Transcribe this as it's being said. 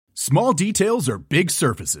Small details are big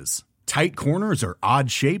surfaces. Tight corners are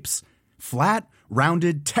odd shapes. Flat,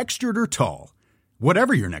 rounded, textured, or tall.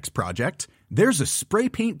 Whatever your next project, there's a spray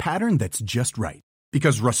paint pattern that's just right.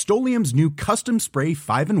 Because Rust-Oleum's new Custom Spray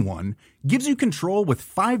 5-in-1 gives you control with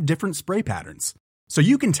 5 different spray patterns. So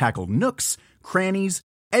you can tackle nooks, crannies,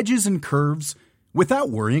 edges, and curves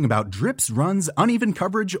without worrying about drips, runs, uneven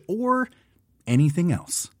coverage, or anything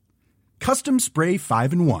else. Custom Spray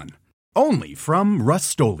 5-in-1. Only from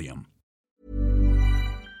Rust-Oleum.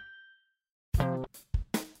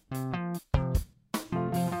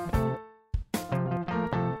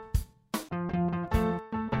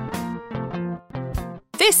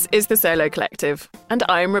 This is The Solo Collective, and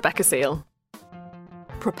I'm Rebecca Seal.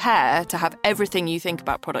 Prepare to have everything you think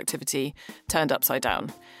about productivity turned upside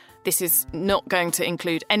down. This is not going to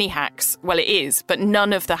include any hacks. Well, it is, but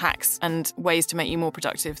none of the hacks and ways to make you more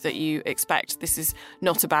productive that you expect. This is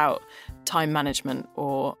not about time management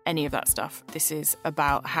or any of that stuff. This is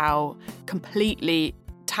about how completely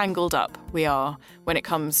tangled up we are when it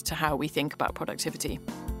comes to how we think about productivity.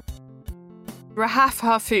 Rahaf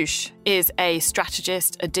Harfouche is a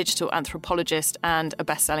strategist, a digital anthropologist, and a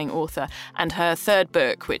best-selling author. And her third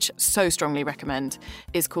book, which I so strongly recommend,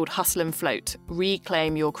 is called Hustle and Float: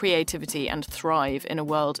 Reclaim Your Creativity and Thrive in a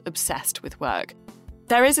World Obsessed with Work.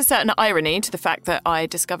 There is a certain irony to the fact that I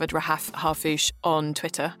discovered Rahaf Harfouche on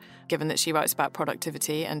Twitter, given that she writes about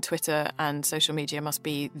productivity, and Twitter and social media must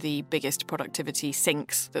be the biggest productivity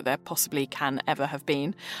sinks that there possibly can ever have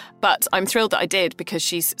been. But I'm thrilled that I did, because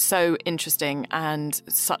she's so interesting and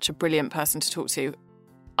such a brilliant person to talk to.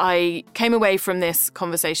 I came away from this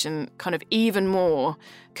conversation kind of even more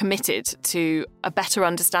committed to a better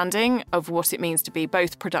understanding of what it means to be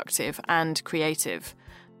both productive and creative.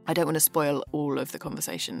 I don't want to spoil all of the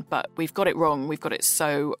conversation, but we've got it wrong. We've got it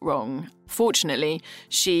so wrong. Fortunately,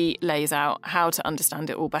 she lays out how to understand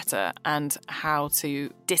it all better and how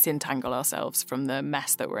to disentangle ourselves from the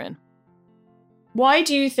mess that we're in. Why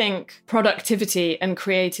do you think productivity and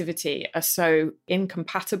creativity are so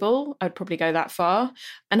incompatible? I'd probably go that far.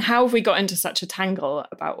 And how have we got into such a tangle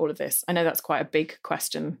about all of this? I know that's quite a big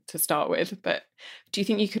question to start with, but do you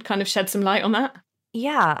think you could kind of shed some light on that?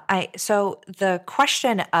 Yeah, so the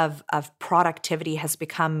question of productivity has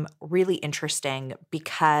become really interesting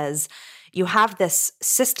because you have this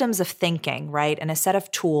systems of thinking, right? And a set of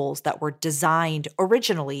tools that were designed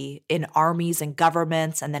originally in armies and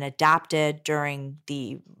governments and then adapted during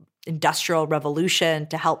the Industrial Revolution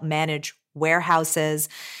to help manage warehouses.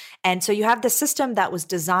 And so you have the system that was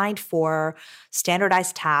designed for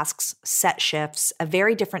standardized tasks, set shifts, a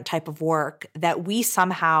very different type of work that we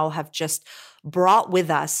somehow have just brought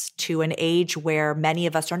with us to an age where many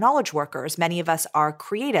of us are knowledge workers, many of us are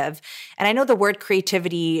creative. And I know the word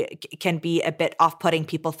creativity can be a bit off-putting.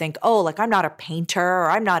 People think, oh, like I'm not a painter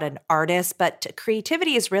or I'm not an artist. But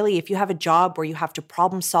creativity is really if you have a job where you have to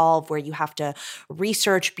problem solve, where you have to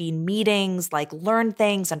research, be in meetings, like learn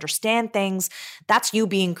things, understand things, that's you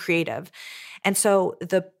being creative. And so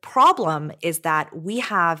the problem is that we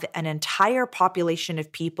have an entire population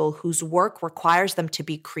of people whose work requires them to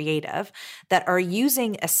be creative that are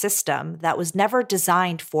using a system that was never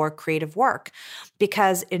designed for creative work,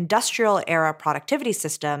 because industrial era productivity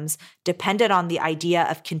systems depended on the idea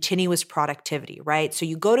of continuous productivity, right? So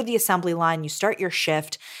you go to the assembly line, you start your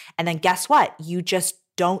shift, and then guess what? You just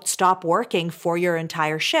don't stop working for your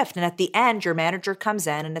entire shift. And at the end, your manager comes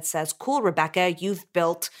in and it says, cool, Rebecca, you've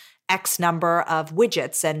built X number of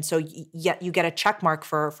widgets. And so you get a check mark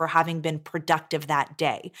for having been productive that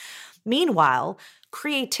day. Meanwhile,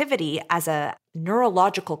 creativity as a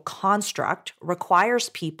neurological construct requires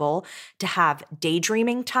people to have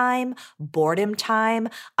daydreaming time, boredom time,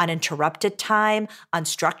 uninterrupted time,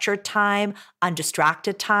 unstructured time,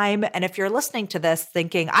 undistracted time. And if you're listening to this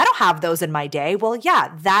thinking, I don't have those in my day, well,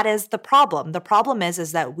 yeah, that is the problem. The problem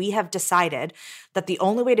is that we have decided that the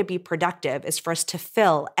only way to be productive is for us to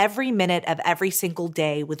fill every minute of every single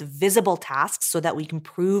day with visible tasks so that we can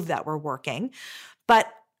prove that we're working.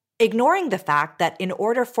 But ignoring the fact that in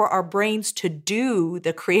order for our brains to do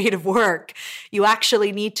the creative work, you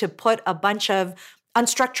actually need to put a bunch of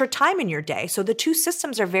unstructured time in your day. So the two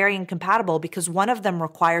systems are very incompatible because one of them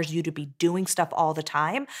requires you to be doing stuff all the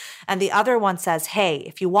time. And the other one says, hey,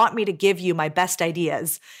 if you want me to give you my best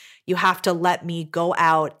ideas, you have to let me go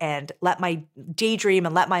out and let my daydream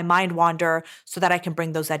and let my mind wander so that I can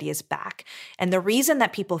bring those ideas back. And the reason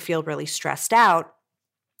that people feel really stressed out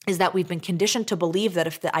is that we've been conditioned to believe that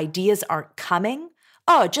if the ideas aren't coming,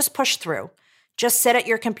 oh, just push through. Just sit at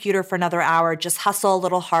your computer for another hour, just hustle a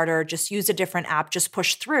little harder, just use a different app, just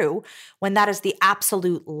push through, when that is the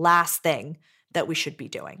absolute last thing that we should be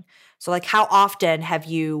doing. So like, how often have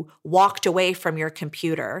you walked away from your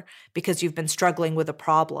computer because you've been struggling with a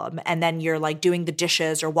problem, and then you're like doing the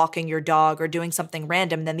dishes or walking your dog or doing something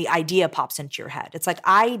random, and then the idea pops into your head? It's like,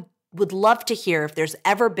 I would love to hear if there's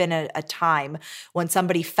ever been a time when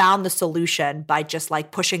somebody found the solution by just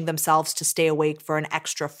like pushing themselves to stay awake for an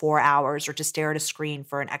extra 4 hours or to stare at a screen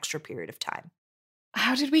for an extra period of time.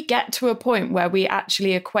 How did we get to a point where we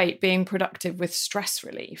actually equate being productive with stress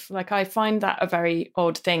relief? Like, I find that a very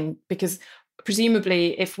odd thing, because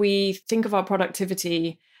presumably if we think of our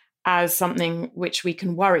productivity as something which we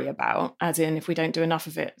can worry about, as in if we don't do enough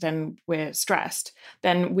of it, then we're stressed,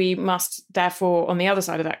 then we must therefore, on the other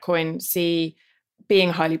side of that coin, see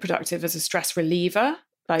being highly productive as a stress reliever.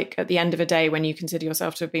 Like, at the end of a day, when you consider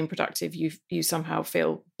yourself to have been productive, you somehow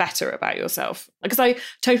feel better about yourself. Because I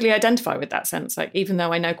totally identify with that sense. Like, even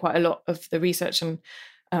though I know quite a lot of the research and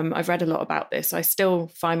I've read a lot about this, I still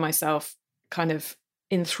find myself kind of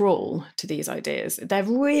in thrall to these ideas. They're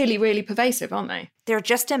really, really pervasive, aren't they? They're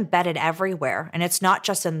just embedded everywhere. And it's not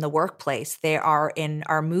just in the workplace. They are in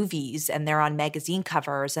our movies, and they're on magazine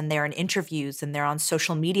covers, and they're in interviews, and they're on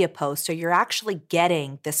social media posts. So you're actually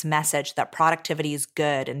getting this message that productivity is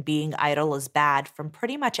good and being idle is bad from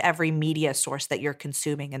pretty much every media source that you're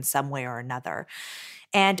consuming in some way or another.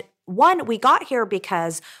 And one, we got here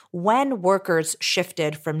because when workers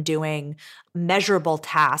shifted from doing measurable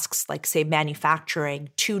tasks, like say manufacturing,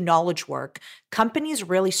 to knowledge work, companies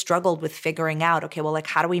really struggled with figuring out, okay, well, like,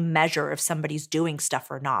 how do we measure if somebody's doing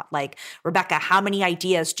stuff or not? Like, Rebecca, how many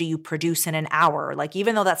ideas do you produce in an hour? Like,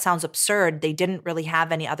 even though that sounds absurd, they didn't really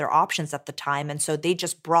have any other options at the time. And so they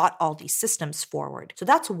just brought all these systems forward. So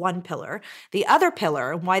that's one pillar. The other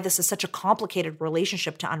pillar, and why this is such a complicated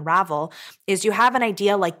relationship to unravel, is you have an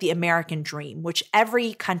idea like the American dream, which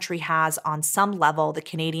every country has on some level, the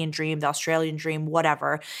Canadian dream, the Australian dream,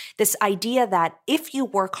 whatever, this idea that if you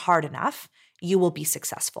work hard enough, you will be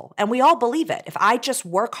successful. And we all believe it. If I just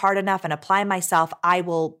work hard enough and apply myself, I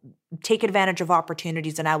will take advantage of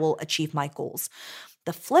opportunities and I will achieve my goals.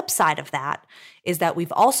 The flip side of that is that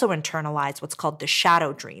we've also internalized what's called the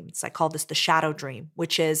shadow dream. So I call this the shadow dream,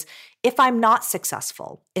 which is, if I'm not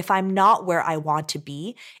successful, if I'm not where I want to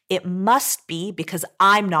be, it must be because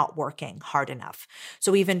I'm not working hard enough.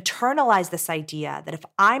 So we've internalized this idea that if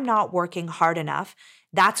I'm not working hard enough,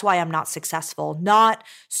 that's why I'm not successful. Not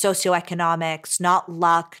socioeconomics, not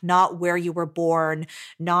luck, not where you were born,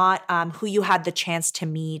 not who you had the chance to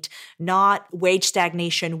meet, not wage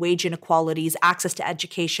stagnation, wage inequalities, access to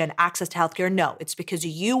education, access to healthcare. No, it's because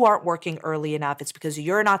you aren't working early enough. It's because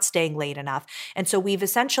you're not staying late enough. And so we've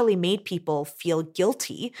essentially made people feel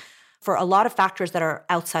guilty for a lot of factors that are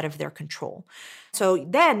outside of their control. So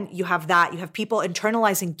then you have that. You have people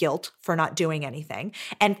internalizing guilt for not doing anything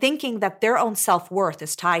and thinking that their own self-worth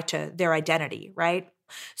is tied to their identity, right?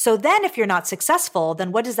 So then if you're not successful,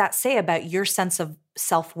 then what does that say about your sense of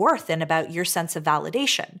self-worth and about your sense of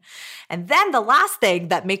validation? And then the last thing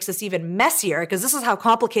that makes this even messier, because this is how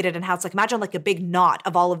complicated and how it's like, imagine like a big knot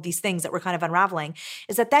of all of these things that we're kind of unraveling,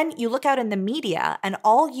 is that then you look out in the media and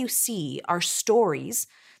all you see are stories,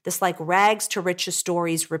 this like rags to riches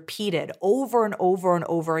stories repeated over and over and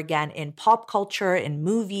over again in pop culture, in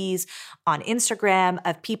movies, on Instagram,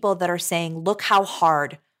 of people that are saying, look how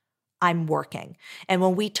hard I'm working. And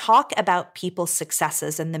when we talk about people's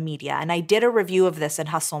successes in the media, and I did a review of this in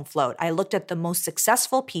Hustle and Float, I looked at the most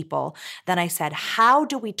successful people, then I said, how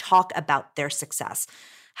do we talk about their success?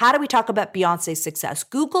 How do we talk about Beyonce's success?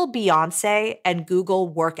 Google Beyonce and Google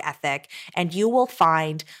work ethic, and you will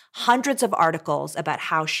find hundreds of articles about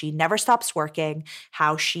how she never stops working,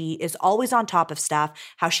 how she is always on top of stuff,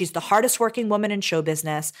 how she's the hardest working woman in show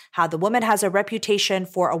business, how the woman has a reputation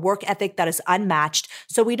for a work ethic that is unmatched.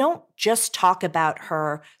 So we don't just talk about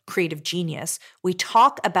her creative genius. We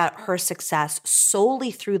talk about her success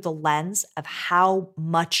solely through the lens of how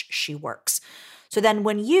much she works. So then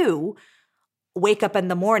when you wake up in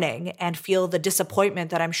the morning and feel the disappointment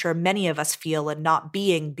that I'm sure many of us feel in not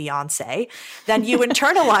being Beyonce, then you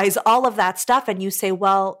internalize all of that stuff and you say,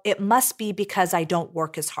 well, it must be because I don't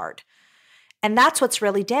work as hard. And that's what's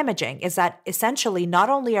really damaging, is that essentially not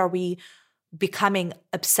only are we becoming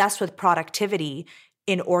obsessed with productivity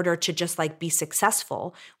in order to just like be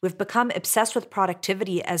successful, we've become obsessed with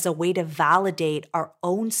productivity as a way to validate our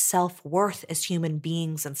own self-worth as human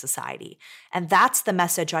beings in society. And that's the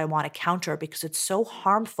message I want to counter, because it's so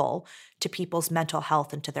harmful to people's mental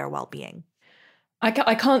health and to their well-being.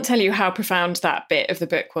 I can't tell you how profound that bit of the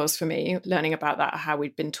book was for me, learning about that, how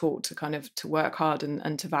we'd been taught to kind of to work hard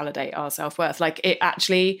and to validate our self-worth. Like it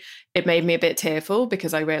made me a bit tearful,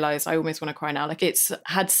 because I realized I almost want to cry now. Like it's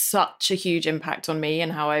had such a huge impact on me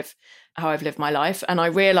and how I've how I've lived my life. And I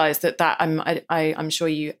realized that I'm sure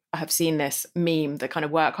you have seen this meme, the kind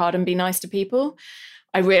of work hard and be nice to people.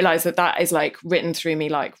 I realized that is like written through me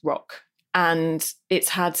like rock. And it's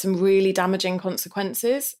had some really damaging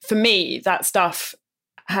consequences. For me, that stuff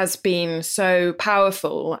has been so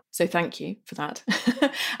powerful. So thank you for that.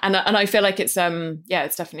 and I feel like it's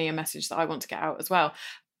it's definitely a message that I want to get out as well.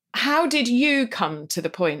 How did you come to the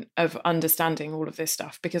point of understanding all of this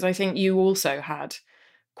stuff? Because I think you also had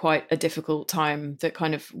quite a difficult time that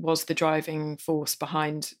kind of was the driving force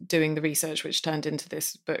behind doing the research, which turned into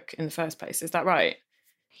this book in the first place. Is that right?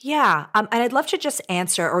 Yeah. And I'd love to just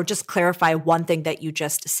answer or just clarify one thing that you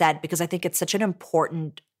just said, because I think it's such an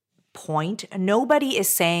important point. Nobody is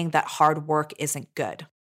saying that hard work isn't good.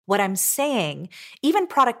 What I'm saying, even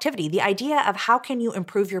productivity, the idea of how can you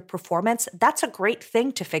improve your performance, that's a great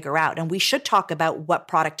thing to figure out. And we should talk about what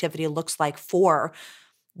productivity looks like for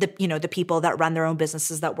the people that run their own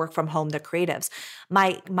businesses, that work from home, the creatives.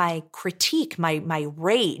 My critique, my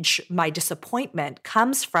rage, my disappointment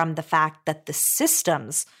comes from the fact that the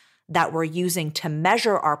systems that we're using to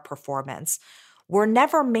measure our performance were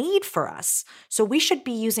never made for us. So we should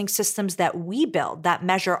be using systems that we build that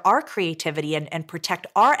measure our creativity and protect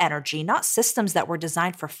our energy, not systems that were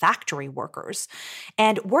designed for factory workers.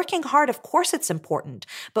 And working hard, of course it's important,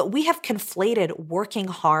 but we have conflated working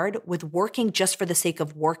hard with working just for the sake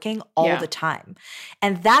of working all the time.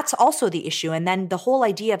 And that's also the issue. And then the whole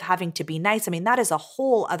idea of having to be nice, I mean, that is a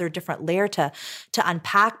whole other different layer to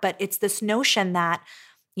unpack, but it's this notion that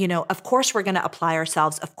of course we're going to apply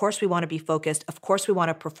ourselves. Of course we want to be focused. Of course we want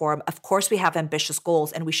to perform. Of course we have ambitious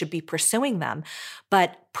goals and we should be pursuing them.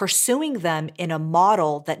 But pursuing them in a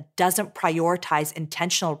model that doesn't prioritize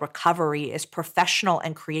intentional recovery is professional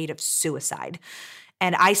and creative suicide.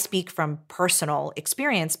 And I speak from personal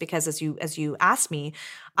experience because as you asked me,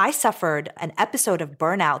 I suffered an episode of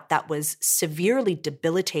burnout that was severely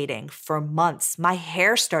debilitating for months. My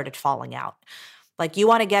hair started falling out. Like, you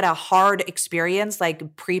want to get a hard experience,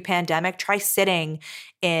 like pre-pandemic, try sitting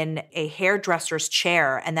in a hairdresser's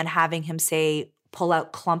chair and then having him say, pull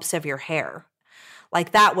out clumps of your hair.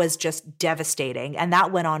 Like, that was just devastating. And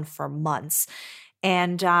that went on for months.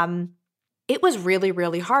 And it was really,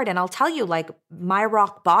 really hard. And I'll tell you, like, my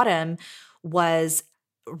rock bottom was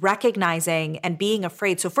recognizing and being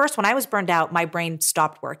afraid. So first, when I was burned out, my brain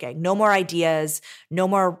stopped working. No more ideas, no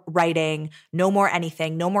more writing, no more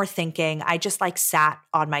anything, no more thinking. I just sat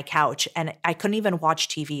on my couch and I couldn't even watch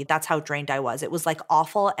TV. That's how drained I was. It was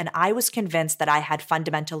awful. And I was convinced that I had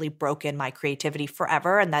fundamentally broken my creativity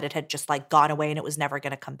forever and that it had just gone away and it was never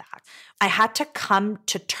going to come back. I had to come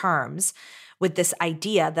to terms with this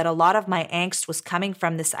idea that a lot of my angst was coming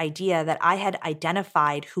from this idea that I had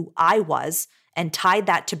identified who I was and tied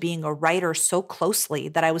that to being a writer so closely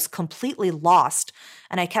that I was completely lost.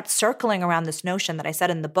 And I kept circling around this notion that I said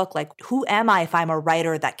in the book, who am I if I'm a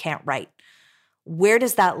writer that can't write? Where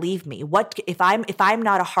does that leave me? What if I'm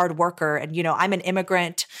not a hard worker and I'm an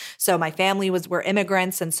immigrant, so my family were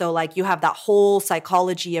immigrants, and so you have that whole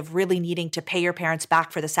psychology of really needing to pay your parents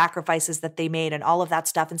back for the sacrifices that they made and all of that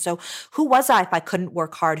stuff. And so who was I if I couldn't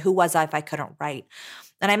work hard? Who was I if I couldn't write?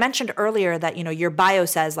 And I mentioned earlier that, your bio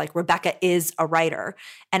says Rebecca is a writer.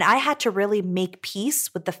 And I had to really make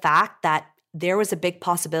peace with the fact that there was a big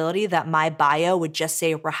possibility that my bio would just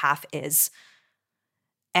say Rahaf is.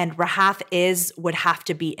 And Rahaf is would have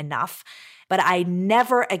to be enough. But I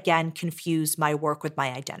never again confuse my work with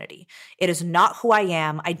my identity. It is not who I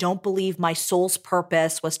am. I don't believe my soul's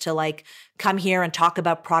purpose was to come here and talk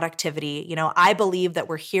about productivity. I believe that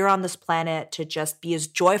we're here on this planet to just be as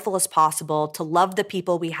joyful as possible, to love the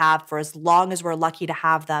people we have for as long as we're lucky to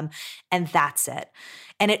have them. And that's it.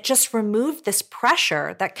 And it just removed this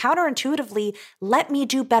pressure that counterintuitively let me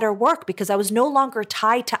do better work because I was no longer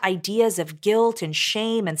tied to ideas of guilt and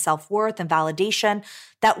shame and self-worth and validation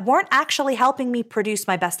that weren't actually helping me produce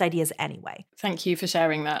my best ideas anyway. Thank you for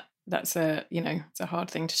sharing that. That's it's a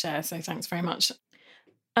hard thing to share. So thanks very much.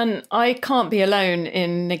 And I can't be alone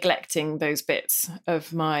in neglecting those bits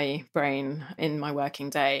of my brain in my working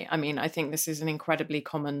day. I mean, I think this is an incredibly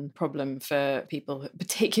common problem for people,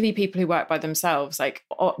 particularly people who work by themselves.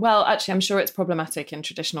 Actually, I'm sure it's problematic in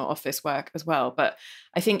traditional office work as well. But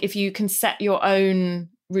I think if you can set your own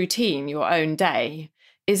routine, your own day,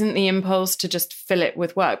 isn't the impulse to just fill it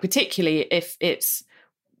with work, particularly if it's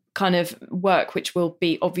kind of work which will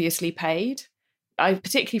be obviously paid. I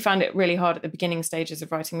particularly found it really hard at the beginning stages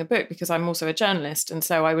of writing the book because I'm also a journalist. And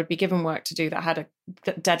so I would be given work to do that had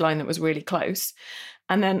a deadline that was really close.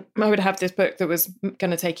 And then I would have this book that was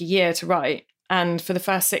going to take a year to write. And for the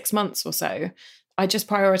first 6 months or so, I just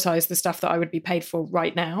prioritized the stuff that I would be paid for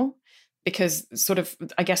right now. because sort of,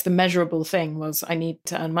 I guess the measurable thing was I need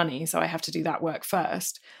to earn money, so I have to do that work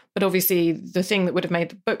first. But obviously the thing that would have made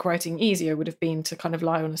the book writing easier would have been to kind of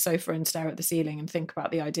lie on a sofa and stare at the ceiling and think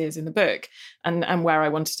about the ideas in the book and where I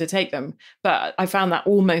wanted to take them. But I found that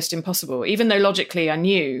almost impossible, even though logically I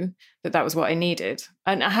knew that that was what I needed.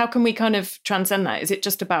 And how can we kind of transcend that? Is it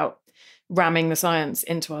just about ramming the science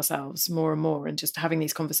into ourselves more and more and just having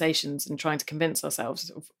these conversations and trying to convince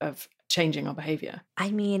ourselves of changing our behavior?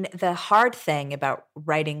 I mean, the hard thing about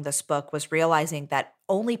writing this book was realizing that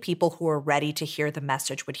only people who are ready to hear the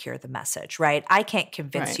message would hear the message, right? I can't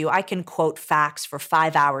convince you. I can quote facts for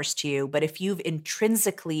 5 hours to you, but if you've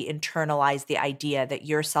intrinsically internalized the idea that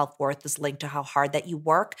your self-worth is linked to how hard that you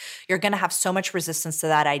work, you're going to have so much resistance to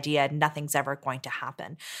that idea, nothing's ever going to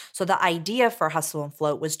happen. So the idea for Hustle and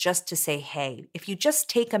Float was just to say, hey, if you just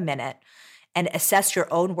take a minute and assess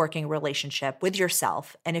your own working relationship with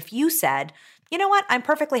yourself. And if you said, you know what, I'm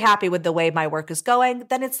perfectly happy with the way my work is going,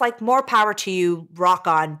 then it's like more power to you, rock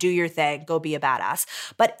on, do your thing, go be a badass.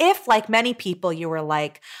 But if, like many people, you were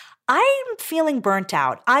like, I'm feeling burnt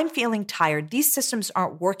out, I'm feeling tired, these systems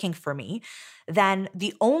aren't working for me, then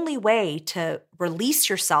the only way to release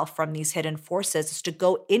yourself from these hidden forces is to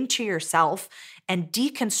go into yourself and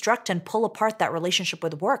deconstruct and pull apart that relationship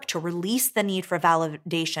with work, to release the need for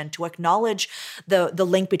validation, to acknowledge the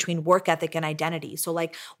link between work ethic and identity. So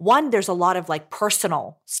like, one, there's a lot of like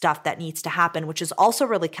personal stuff that needs to happen, which is also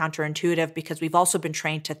really counterintuitive because we've also been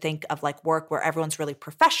trained to think of like work where everyone's really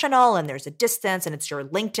professional and there's a distance and it's your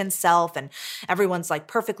LinkedIn self and everyone's like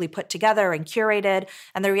perfectly put together and curated.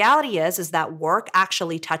 And the reality is that work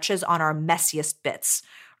actually touches on our messiest bits,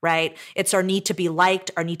 right? It's our need to be liked,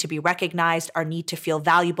 our need to be recognized, our need to feel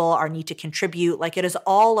valuable, our need to contribute. Like it is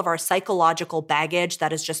all of our psychological baggage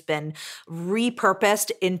that has just been repurposed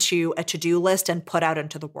into a to-do list and put out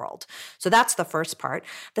into the world. So that's the first part.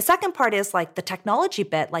 The second part is like the technology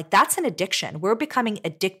bit, like that's an addiction. We're becoming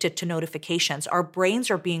addicted to notifications. Our brains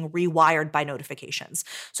are being rewired by notifications.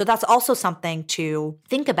 So that's also something to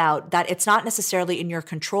think about, that it's not necessarily in your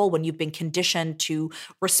control when you've been conditioned to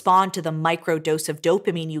respond to the micro dose of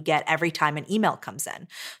dopamine you get every time an email comes in.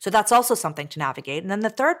 So that's also something to navigate. And then the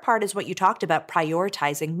third part is what you talked about,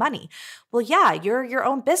 prioritizing money. Well, yeah, you're your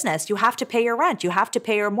own business. You have to pay your rent. You have to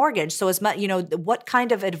pay your mortgage. So as much, what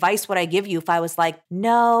kind of advice would I give you if I was like,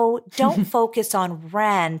 no, don't focus on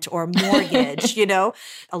rent or mortgage, A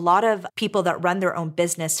lot of people that run their own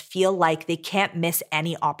business feel like they can't miss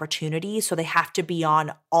any opportunity. So they have to be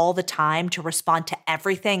on all the time to respond to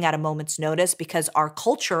everything at a moment's notice, because our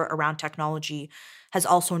culture around technology has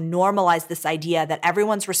also normalized this idea that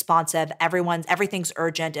everyone's responsive, everything's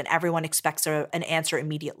urgent, and everyone expects an answer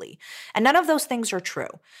immediately. And none of those things are true.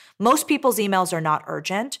 Most people's emails are not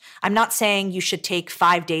urgent. I'm not saying you should take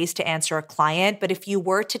 5 days to answer a client, but if you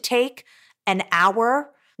were to take an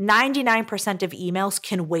hour, 99% of emails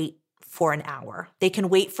can wait for an hour. They can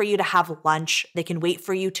wait for you to have lunch. They can wait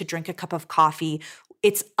for you to drink a cup of coffee.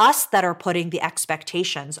 It's us that are putting the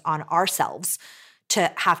expectations on ourselves to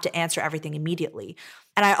have to answer everything immediately.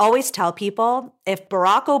 And I always tell people, if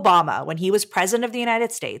Barack Obama, when he was president of the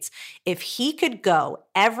United States, if he could go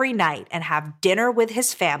every night and have dinner with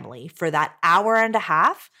his family for that hour and a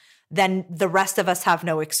half, then the rest of us have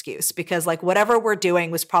no excuse, because like whatever we're doing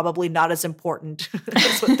was probably not as important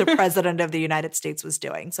as what the president of the United States was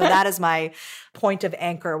doing. So that is my point of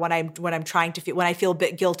anchor when I feel a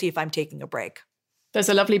bit guilty if I'm taking a break. There's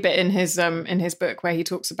a lovely bit in his book where he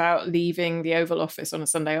talks about leaving the Oval Office on a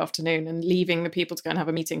Sunday afternoon and leaving the people to go and have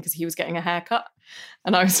a meeting because he was getting a haircut.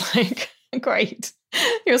 And I was like, great.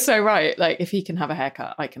 You're so right. Like, if he can have a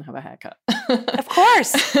haircut, I can have a haircut. Of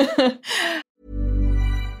course.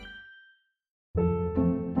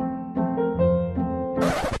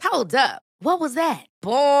 Hold up. What was that?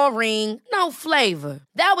 Boring. No flavor.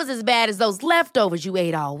 That was as bad as those leftovers you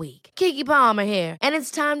ate all week. Keke Palmer here. And it's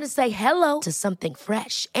time to say hello to something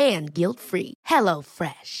fresh and guilt-free. Hello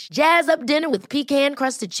Fresh. Jazz up dinner with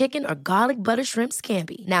pecan-crusted chicken or garlic butter shrimp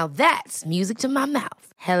scampi. Now that's music to my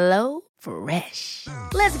mouth. Hello Fresh.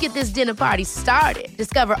 Let's get this dinner party started.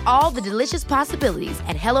 Discover all the delicious possibilities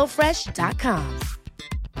at HelloFresh.com.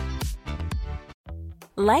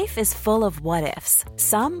 Life is full of what-ifs.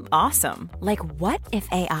 Some awesome, like what if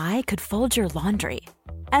AI could fold your laundry?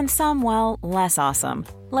 And some, well, less awesome,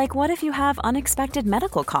 like what if you have unexpected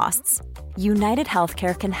medical costs? United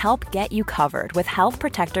Healthcare can help get you covered with Health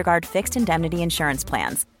Protector Guard fixed indemnity insurance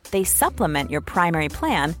plans. They supplement your primary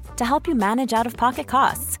plan to help you manage out-of-pocket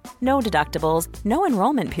costs. No deductibles, no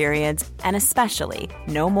enrollment periods, and especially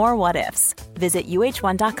no more what-ifs. Visit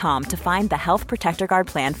uh1.com to find the Health Protector Guard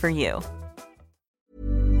plan for you.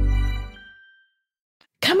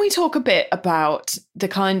 Can we talk a bit about the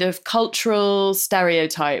kind of cultural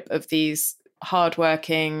stereotype of these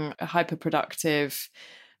hardworking, hyperproductive,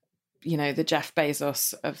 the Jeff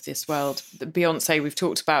Bezos of this world, the Beyoncé we've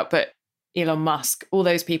talked about, but Elon Musk, all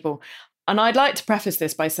those people. And I'd like to preface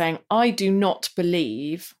this by saying I do not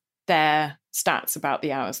believe their stats about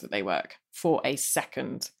the hours that they work for a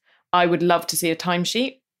second. I would love to see a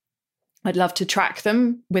timesheet. I'd love to track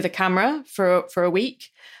them with a camera for a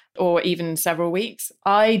week or even several weeks.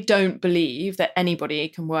 I don't believe that anybody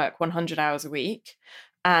can work 100 hours a week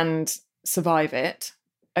and survive it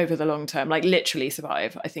over the long term, like literally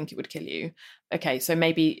survive. I think it would kill you. Okay, so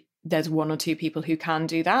maybe there's one or two people who can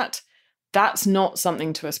do that. That's not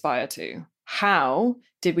something to aspire to. How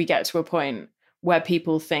did we get to a point where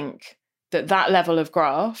people think that that level of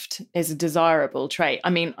graft is a desirable trait? I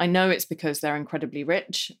mean, I know it's because they're incredibly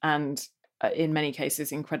rich and in many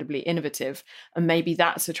cases incredibly innovative, and maybe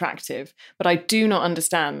that's attractive. But I do not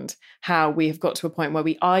understand how we have got to a point where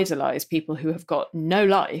we idolize people who have got no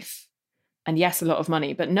life and yes, a lot of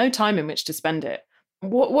money, but no time in which to spend it.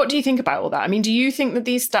 What do you think about all that? I mean, do you think that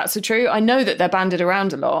these stats are true? I know that they're banded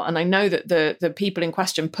around a lot, and I know that the people in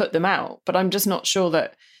question put them out, but I'm just not sure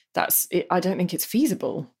that that's it. I don't think it's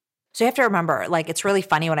feasible. So you have to remember, like, it's really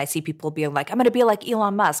funny when I see people being like, I'm going to be like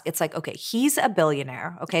Elon Musk. It's like, okay, he's a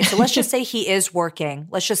billionaire. Okay, so let's just say he is working.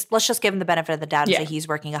 Let's just give him the benefit of the doubt and say he's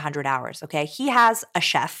working 100 hours. Okay, he has a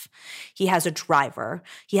chef. He has a driver.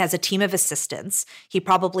 He has a team of assistants. He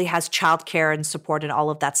probably has childcare and support and all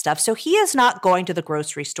of that stuff. So he is not going to the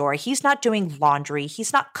grocery store. He's not doing laundry.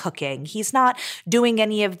 He's not cooking. He's not doing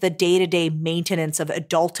any of the day-to-day maintenance of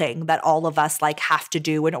adulting that all of us like have to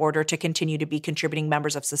do in order to continue to be contributing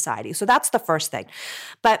members of society. So that's the first thing.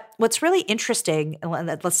 But what's really interesting, and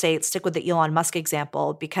let's stick with the Elon Musk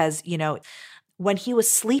example, because, when he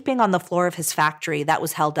was sleeping on the floor of his factory, that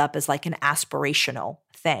was held up as like an aspirational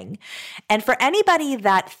thing. And for anybody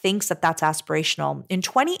that thinks that that's aspirational, in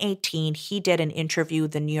 2018, he did an interview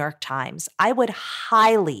with the New York Times. I would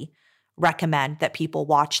highly recommend that people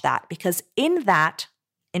watch that, because in that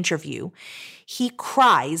interview, he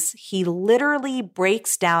cries. He literally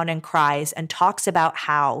breaks down and cries and talks about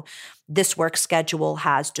how this work schedule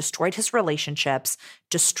has destroyed his relationships,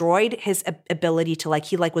 destroyed his ability to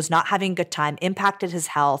he was not having a good time, impacted his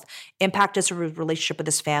health, impacted his relationship with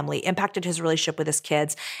his family, impacted his relationship with his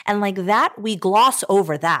kids. And like that, we gloss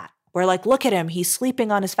over that. We're like, look at him. He's sleeping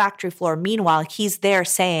on his factory floor. Meanwhile, he's there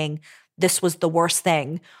saying this was the worst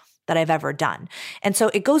thing that I've ever done. And so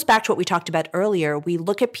it goes back to what we talked about earlier. We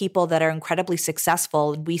look at people that are incredibly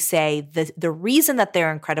successful and we say the reason that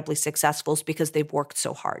they're incredibly successful is because they've worked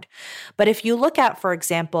so hard. But if you look at, for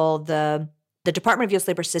example, the Department of U.S.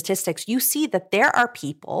 Labor Statistics, you see that there are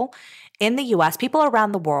people in the U.S., people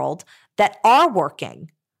around the world that are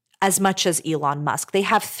working as much as Elon Musk. They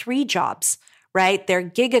have 3 jobs. Right? They're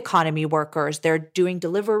gig economy workers. They're doing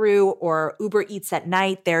Deliveroo or Uber Eats at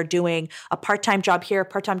night. They're doing a part-time job here, a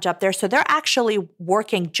part-time job there. So they're actually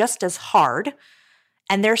working just as hard,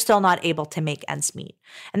 and they're still not able to make ends meet.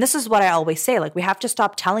 And this is what I always say, we have to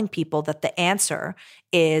stop telling people that the answer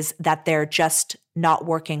is that they're just not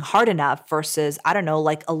working hard enough versus,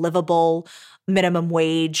 a livable minimum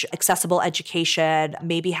wage, accessible education,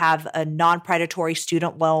 maybe have a non-predatory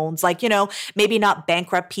student loans, maybe not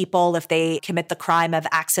bankrupt people if they commit the crime of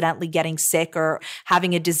accidentally getting sick or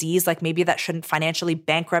having a disease, maybe that shouldn't financially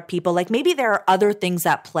bankrupt people. Maybe there are other things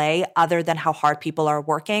at play other than how hard people are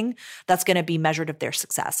working that's going to be measured of their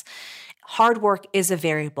success. Hard work is a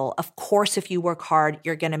variable. Of course, if you work hard,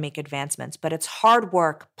 you're going to make advancements, but it's hard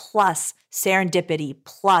work plus serendipity,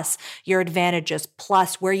 plus your advantages,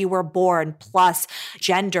 plus where you were born, plus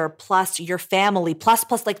gender, plus your family, plus,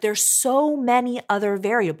 there's so many other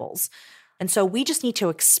variables. And so we just need to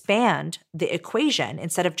expand the equation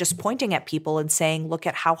instead of just pointing at people and saying, look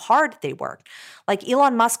at how hard they work.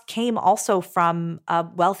 Elon Musk came also from a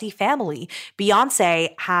wealthy family.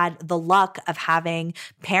 Beyoncé had the luck of having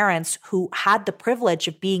parents who had the privilege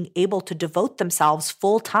of being able to devote themselves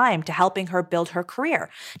full time to helping her build her career.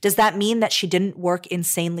 Does that mean that she didn't work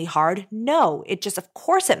insanely hard? No, of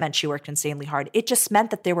course it meant she worked insanely hard. It just meant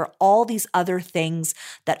that there were all these other things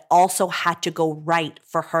that also had to go right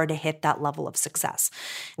for her to hit that level of success.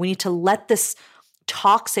 We need to let this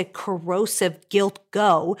toxic, corrosive guilt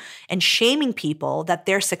go and shaming people that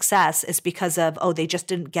their success is because of, they just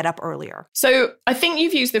didn't get up earlier. So I think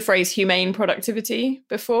you've used the phrase humane productivity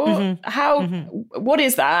before. What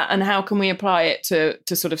is that, and how can we apply it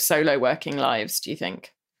to sort of solo working lives, do you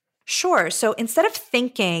think? Sure. So instead of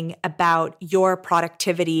thinking about your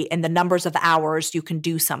productivity and the numbers of hours you can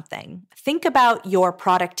do something, think about your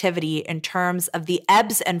productivity in terms of the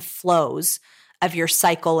ebbs and flows of your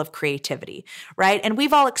cycle of creativity, right? And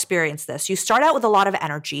we've all experienced this. You start out with a lot of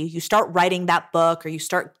energy. You start writing that book, or you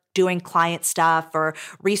start doing client stuff or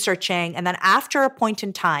researching. And then after a point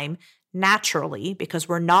in time, naturally, because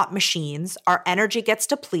we're not machines, our energy gets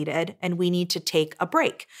depleted and we need to take a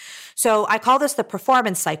break. So I call this the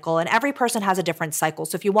performance cycle, and every person has a different cycle.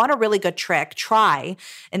 So if you want a really good trick, try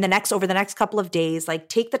over the next couple of days, like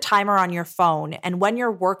take the timer on your phone, and when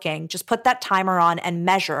you're working, just put that timer on and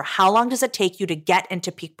measure how long does it take you to get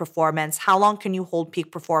into peak performance? How long can you hold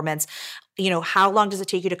peak performance? How long does it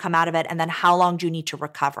take you to come out of it? And then how long do you need to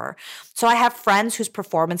recover? So I have friends whose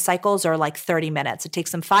performance cycles are like 30 minutes. It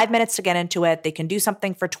takes them 5 minutes to get into it. They can do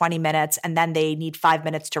something for 20 minutes, and then they need 5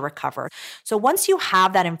 minutes to recover. So once you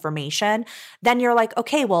have that information, then you're like,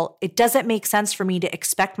 okay, well, it doesn't make sense for me to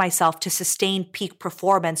expect myself to sustain peak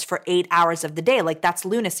performance for 8 hours of the day. Like, that's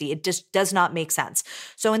lunacy. It just does not make sense.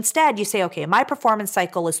 So instead you say, okay, my performance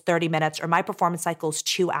cycle is 30 minutes, or my performance cycle is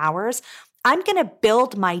 2 hours. I'm going to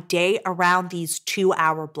build my day around these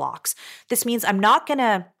 2-hour blocks. This means I'm not going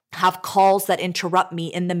to have calls that interrupt me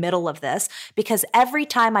in the middle of this, because every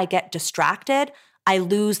time I get distracted, I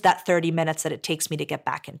lose that 30 minutes that it takes me to get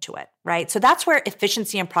back into it, right? So that's where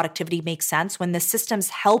efficiency and productivity makes sense, when the systems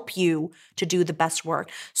help you to do the best work.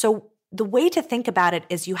 So the way to think about it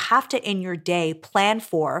is you have to, in your day, plan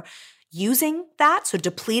for using that, so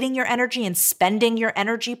depleting your energy and spending your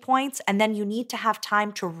energy points, and then you need to have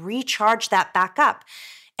time to recharge that back up.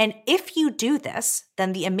 And if you do this,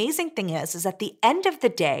 then the amazing thing is at the end of the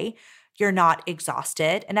day, you're not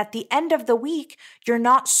exhausted. And at the end of the week, you're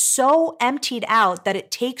not so emptied out that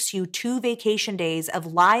it takes you 2 vacation days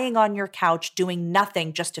of lying on your couch doing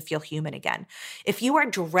nothing just to feel human again. If you are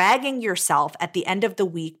dragging yourself at the end of the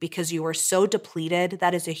week because you are so depleted,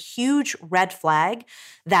 that is a huge red flag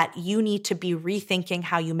that you need to be rethinking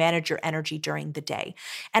how you manage your energy during the day.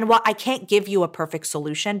 And while I can't give you a perfect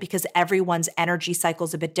solution, because everyone's energy cycle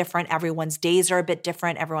is a bit different, everyone's days are a bit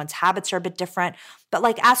different, everyone's habits are a bit different,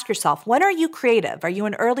 but ask yourself, when are you creative? Are you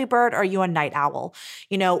an early bird or are you a night owl?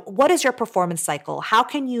 What is your performance cycle? How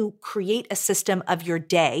can you create a system of your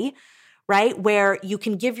day, right, where you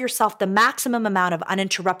can give yourself the maximum amount of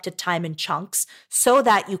uninterrupted time in chunks so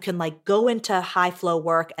that you can go into high flow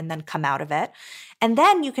work and then come out of it? And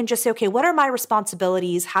then you can just say, okay, what are my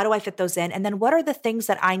responsibilities? How do I fit those in? And then what are the things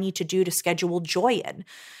that I need to do to schedule joy in?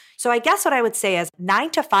 So I guess what I would say is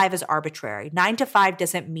 9 to 5 is arbitrary. 9 to 5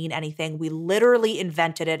 doesn't mean anything. We literally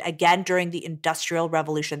invented it again during the Industrial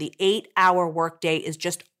Revolution. The 8-hour workday is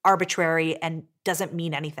just arbitrary and doesn't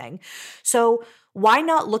mean anything. So why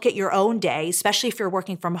not look at your own day, especially if you're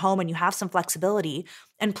working from home and you have some flexibility,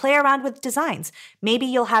 and play around with designs? Maybe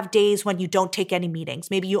you'll have days when you don't take any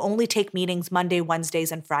meetings. Maybe you only take meetings Monday,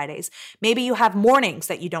 Wednesdays, and Fridays. Maybe you have mornings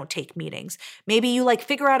that you don't take meetings. Maybe you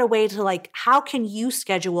figure out a way to how can you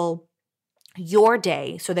schedule your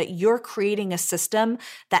day so that you're creating a system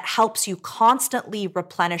that helps you constantly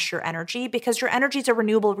replenish your energy, because your energy is a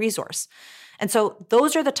renewable resource. And so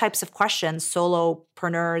those are the types of questions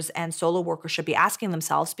solopreneurs and solo workers should be asking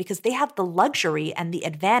themselves, because they have the luxury and the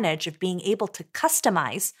advantage of being able to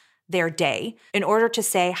customize their day in order to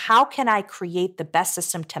say, how can I create the best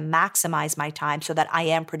system to maximize my time so that I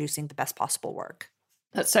am producing the best possible work?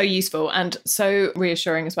 That's so useful and so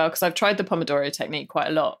reassuring as well, because I've tried the Pomodoro technique quite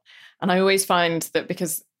a lot. And I always find that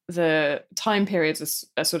because the time periods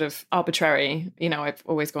are sort of arbitrary, I've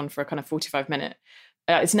always gone for a kind of 45-minute.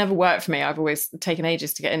 It's never worked for me. I've always taken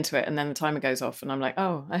ages to get into it, and then the timer goes off and I'm like,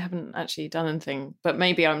 oh, I haven't actually done anything. But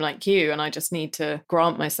maybe I'm like you, and I just need to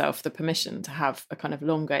grant myself the permission to have a kind of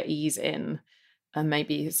longer ease in, and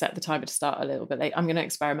maybe set the timer to start a little bit late. I'm going to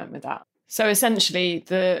experiment with that. So essentially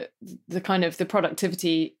the kind of the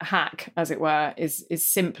productivity hack, as it were, is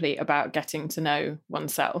simply about getting to know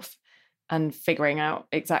oneself and figuring out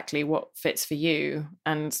exactly what fits for you,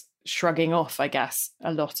 and shrugging off, I guess,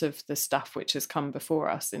 a lot of the stuff which has come before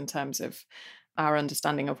us in terms of our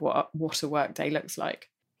understanding of what a work day looks like.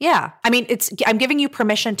 Yeah. I mean, I'm giving you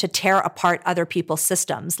permission to tear apart other people's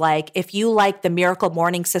systems. If you like the Miracle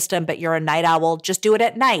Morning system, but you're a night owl, just do it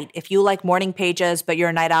at night. If you like morning pages, but you're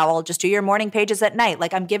a night owl, just do your morning pages at night.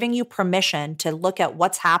 I'm giving you permission to look at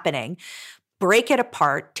what's happening, break it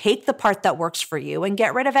apart, take the part that works for you, and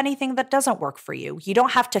get rid of anything that doesn't work for you. You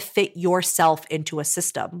don't have to fit yourself into a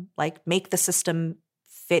system. Make the system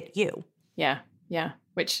fit you. Yeah.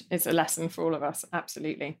 Which is a lesson for all of us.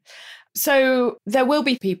 Absolutely. So there will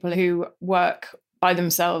be people who work by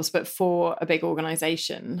themselves, but for a big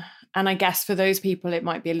organization. And I guess for those people, it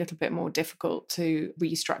might be a little bit more difficult to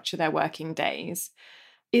restructure their working days.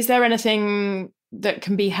 Is there anything that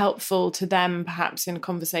can be helpful to them, perhaps in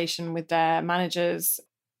conversation with their managers,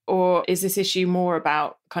 Or is this issue more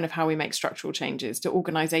about kind of how we make structural changes? Do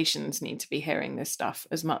organizations need to be hearing this stuff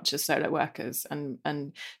as much as solo workers?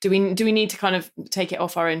 And do we need to kind of take it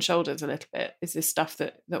off our own shoulders a little bit? Is this stuff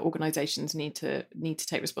that organizations need to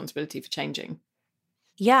take responsibility for changing?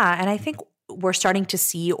 Yeah, and I think we're starting to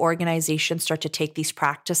see organizations start to take these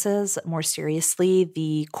practices more seriously.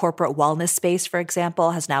 The corporate wellness space, for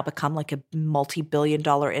example, has now become like a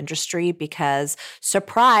multi-billion-dollar industry because,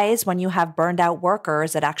 surprise, when you have burned out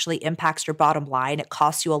workers, it actually impacts your bottom line. It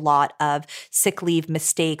costs you a lot of sick leave,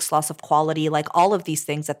 mistakes, loss of quality, like all of these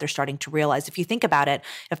things that they're starting to realize. If you think about it,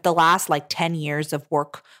 if the last 10 years of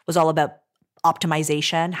work was all about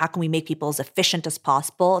optimization, how can we make people as efficient as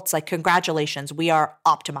possible? It's like, congratulations, we are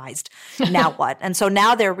optimized. Now what? And so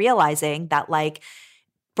now they're realizing that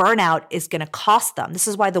burnout is going to cost them. This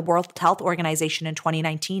is why the World Health Organization in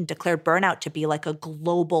 2019 declared burnout to be like a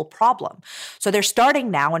global problem. So they're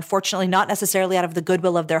starting now, unfortunately, not necessarily out of the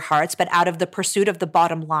goodwill of their hearts, but out of the pursuit of the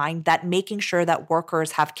bottom line, that making sure that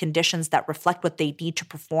workers have conditions that reflect what they need to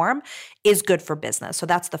perform is good for business. So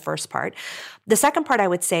that's the first part. The second part I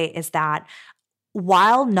would say is that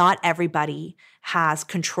while not everybody has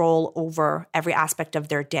control over every aspect of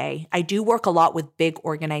their day, I do work a lot with big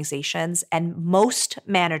organizations, and most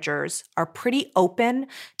managers are pretty open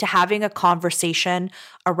to having a conversation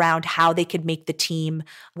around how they could make the team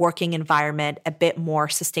working environment a bit more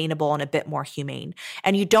sustainable and a bit more humane.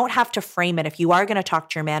 And you don't have to frame it. If you are going to talk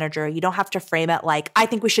to your manager, you don't have to frame it like, I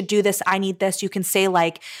think we should do this, I need this. You can say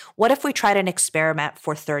what if we tried an experiment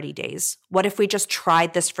for 30 days? What if we just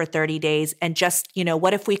tried this for 30 days and just,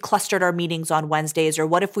 what if we clustered our meetings on Wednesdays, or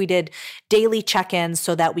what if we did daily check-ins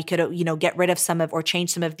so that we could, get rid of or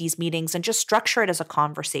change some of these meetings and just structure it as a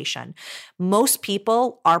conversation. Most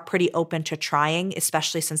people are pretty open to trying,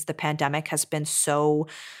 especially since the pandemic has been so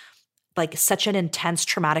such an intense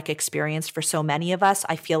traumatic experience for so many of us.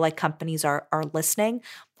 I feel like companies are listening.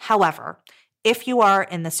 However, if you are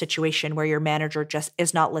in the situation where your manager just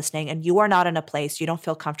is not listening and you are not in a place, you don't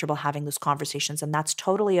feel comfortable having those conversations, and that's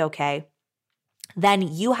totally okay, then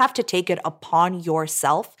you have to take it upon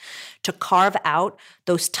yourself to carve out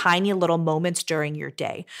those tiny little moments during your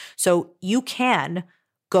day. So you can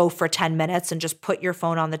go for 10 minutes and just put your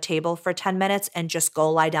phone on the table for 10 minutes and just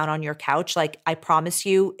go lie down on your couch. I promise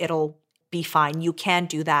you, it'll be fine. You can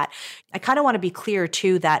do that. I kind of want to be clear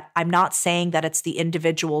too that I'm not saying that it's the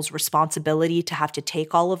individual's responsibility to have to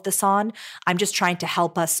take all of this on. I'm just trying to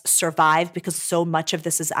help us survive because so much of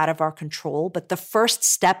this is out of our control. But the first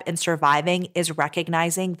step in surviving is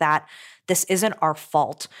recognizing that this isn't our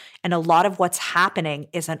fault. And a lot of what's happening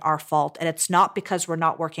isn't our fault. And it's not because we're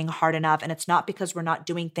not working hard enough, and it's not because we're not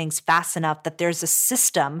doing things fast enough, that there's a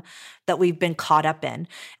system that we've been caught up in,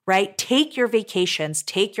 right? Take your vacations,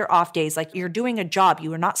 take your off days. You're doing a job.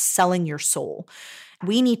 You are not selling your soul.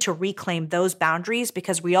 We need to reclaim those boundaries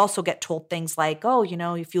because we also get told things like, oh,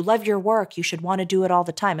 if you love your work, you should want to do it all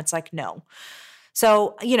the time. It's like, no.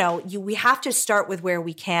 So, we have to start with where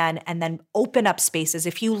we can and then open up spaces.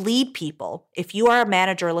 If you lead people, if you are a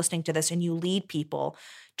manager listening to this and you lead people,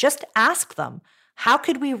 just ask them, how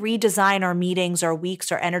could we redesign our meetings, our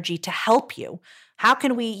weeks, our energy to help you? How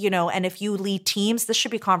can we, and if you lead teams, this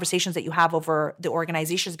should be conversations that you have over the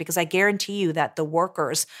organizations, because I guarantee you that the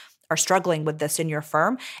workers are struggling with this in your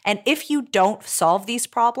firm. And if you don't solve these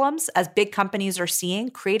problems, as big companies are seeing,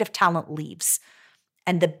 creative talent leaves.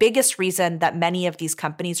 And the biggest reason that many of these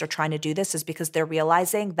companies are trying to do this is because they're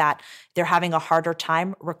realizing that they're having a harder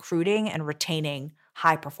time recruiting and retaining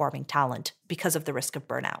high-performing talent because of the risk of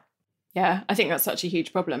burnout. Yeah, I think that's such a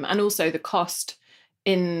huge problem. And also the cost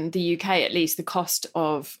in the UK, at least, the cost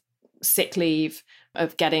of sick leave,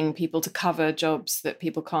 of getting people to cover jobs that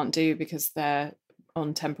people can't do because they're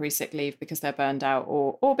on temporary sick leave because they're burned out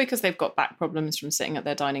or because they've got back problems from sitting at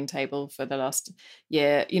their dining table for the last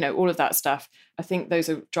year, all of that stuff. I think those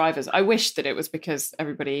are drivers. I wish that it was because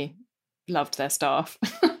everybody loved their staff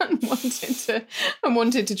and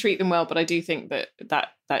wanted to treat them well. But I do think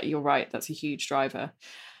that you're right. That's a huge driver.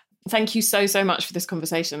 Thank you so much for this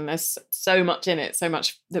conversation. There's so much in it, so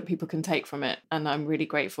much that people can take from it. And I'm really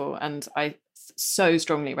grateful. And I so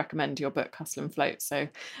strongly recommend your book, Hustle and Float. So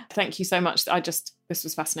thank you so much. This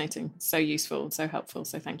was fascinating, so useful and so helpful.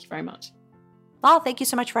 So thank you very much. Well, thank you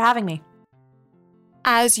so much for having me.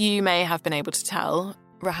 As you may have been able to tell,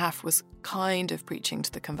 Rahaf was kind of preaching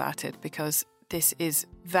to the converted, because this is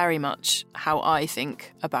very much how I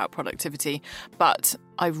think about productivity. But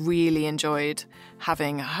I really enjoyed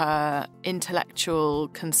having her intellectual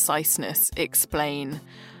conciseness explain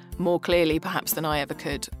more clearly, perhaps than I ever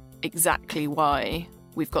could, exactly why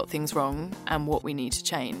we've got things wrong and what we need to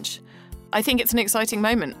change. I think it's an exciting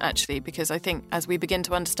moment, actually, because I think as we begin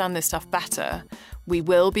to understand this stuff better, we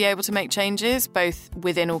will be able to make changes, both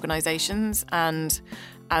within organisations and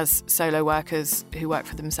as solo workers who work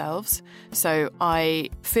for themselves. So I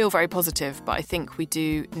feel very positive, but I think we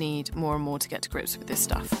do need more and more to get to grips with this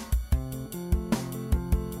stuff.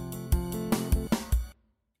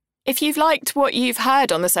 If you've liked what you've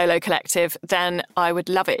heard on the Solo Collective, then I would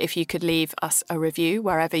love it if you could leave us a review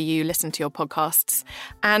wherever you listen to your podcasts.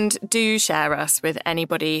 And do share us with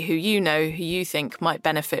anybody who you know who you think might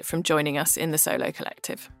benefit from joining us in the Solo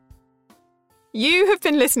Collective. You have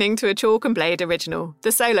been listening to a Chalk and Blade original,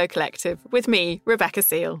 The Solo Collective, with me, Rebecca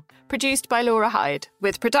Seal. Produced by Laura Hyde,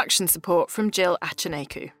 with production support from Jill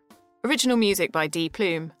Acheneku. Original music by Dee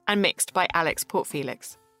Plume and mixed by Alex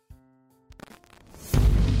Portfelix.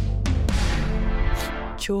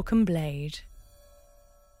 Chalk and Blade.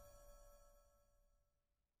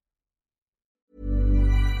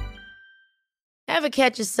 Ever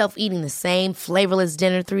catch yourself eating the same flavorless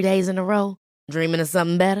dinner 3 days in a row? Dreaming of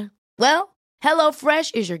something better? Well,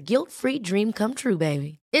 HelloFresh is your guilt-free dream come true,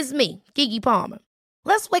 baby. It's me, Keke Palmer.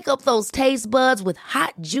 Let's wake up those taste buds with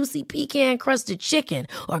hot, juicy pecan-crusted chicken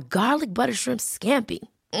or garlic butter shrimp scampi.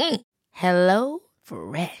 Hello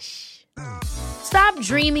Fresh. Stop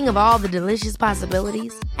dreaming of all the delicious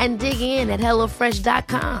possibilities and dig in at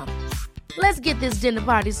HelloFresh.com. Let's get this dinner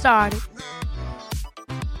party started.